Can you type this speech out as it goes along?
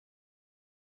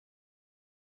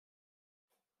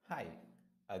Hi,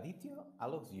 Additio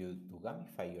allows you to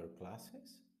gamify your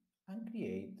classes and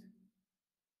create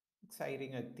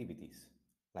exciting activities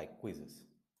like quizzes.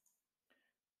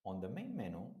 On the main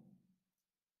menu,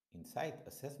 inside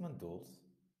Assessment Tools,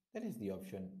 there is the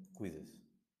option Quizzes.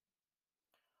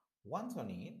 Once on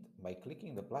it, by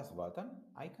clicking the plus button,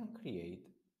 I can create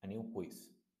a new quiz.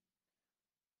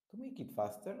 To make it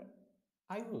faster,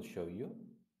 I will show you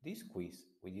this quiz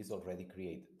which is already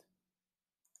created.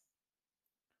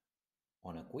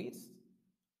 On a quiz,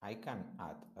 I can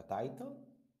add a title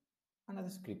and a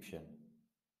description.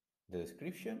 The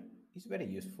description is very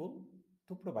useful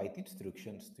to provide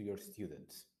instructions to your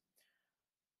students.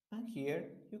 And here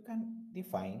you can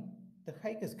define the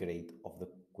highest grade of the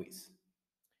quiz.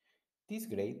 This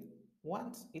grade,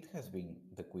 once it has been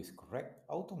the quiz correct,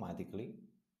 automatically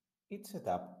it's set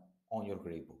up on your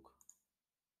gradebook.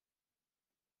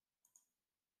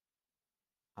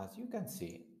 As you can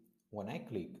see, when I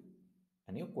click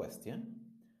a new question,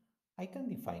 I can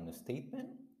define a statement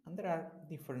and there are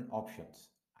different options.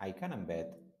 I can embed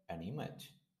an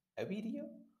image, a video,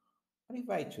 or if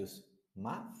I choose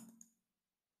math,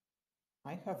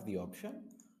 I have the option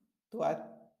to add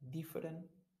different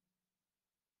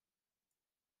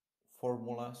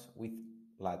formulas with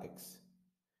LaTeX.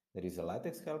 There is a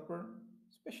LaTeX helper,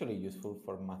 especially useful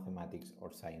for mathematics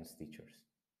or science teachers.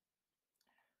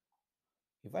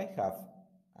 If I have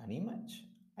an image,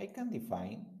 I can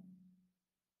define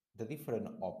the different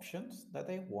options that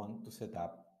I want to set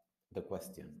up the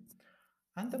question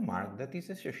and the mark that is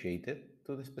associated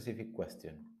to the specific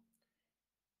question.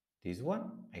 This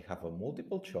one, I have a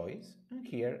multiple choice, and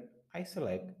here I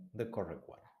select the correct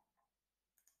one.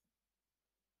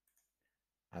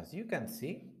 As you can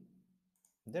see,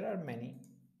 there are many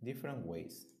different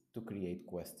ways to create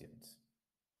questions.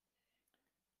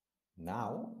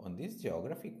 Now, on this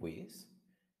geography quiz,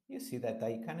 you see that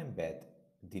I can embed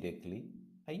directly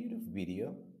a YouTube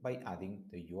video by adding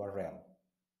the URL.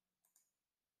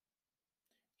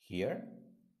 Here,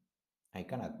 I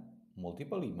can add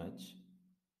multiple images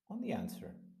on the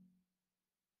answer.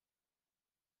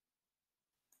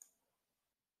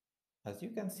 As you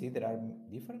can see, there are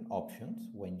different options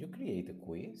when you create a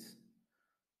quiz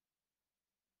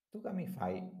to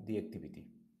gamify the activity.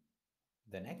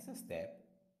 The next step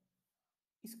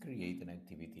is create an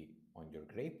activity on your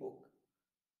gradebook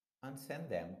and send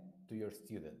them to your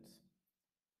students.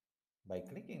 By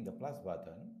clicking the plus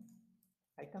button,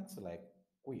 I can select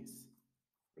quiz.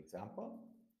 For example,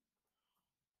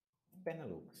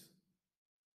 Benelux.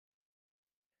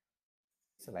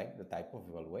 Select the type of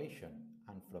evaluation,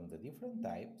 and from the different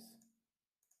types,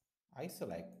 I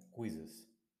select quizzes.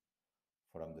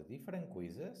 From the different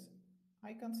quizzes,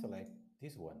 I can select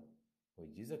this one,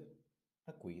 which is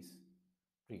a quiz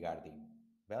regarding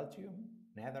Belgium,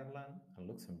 Netherlands, and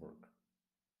Luxembourg.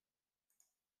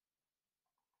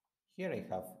 Here I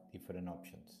have different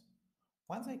options.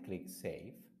 Once I click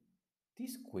Save,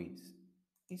 this quiz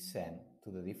is sent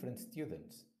to the different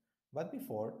students. But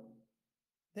before,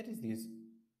 there is this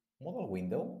modal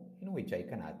window in which I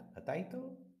can add a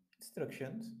title,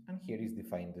 instructions, and here is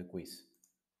defined the quiz.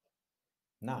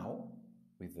 Now,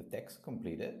 with the text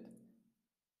completed,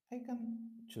 I can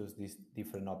choose these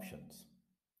different options.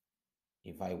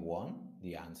 If I want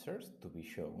the answers to be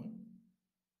shown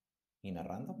in a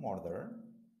random order,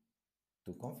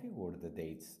 to configure the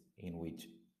dates in which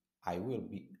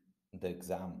the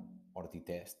exam or the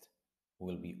test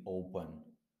will be open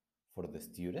for the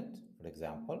student. For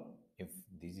example, if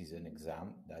this is an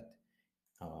exam that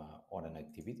or an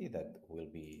activity that will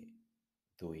be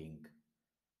doing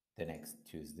the next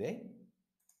Tuesday,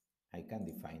 I can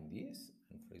define this.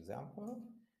 And for example,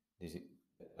 this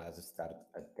class starts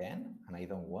at 10, and I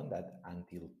don't want that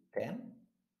until 10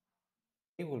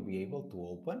 they will be able to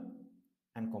open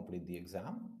and complete the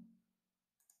exam.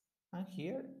 And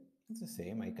here it's the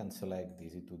same. I can select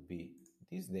this. It would be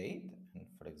this date. And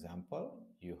for example,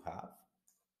 you have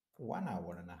 1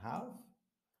 hour and a half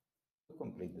to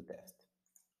complete the test.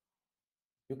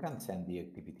 You can send the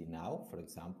activity now, for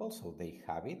example, so they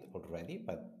have it already,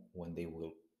 but when they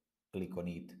will click on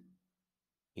it,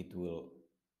 it will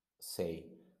say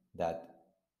that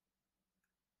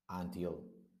until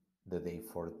the day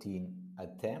 14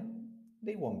 at 10,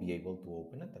 they won't be able to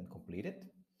open it and complete it.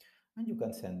 And you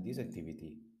can send this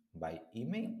activity by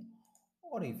email,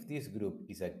 or if this group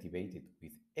is activated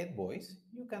with AdVoice,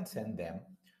 you can send them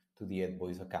to the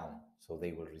AdVoice account. So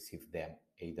they will receive them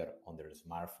either on their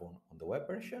smartphone on the web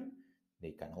version,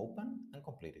 they can open and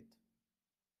complete it.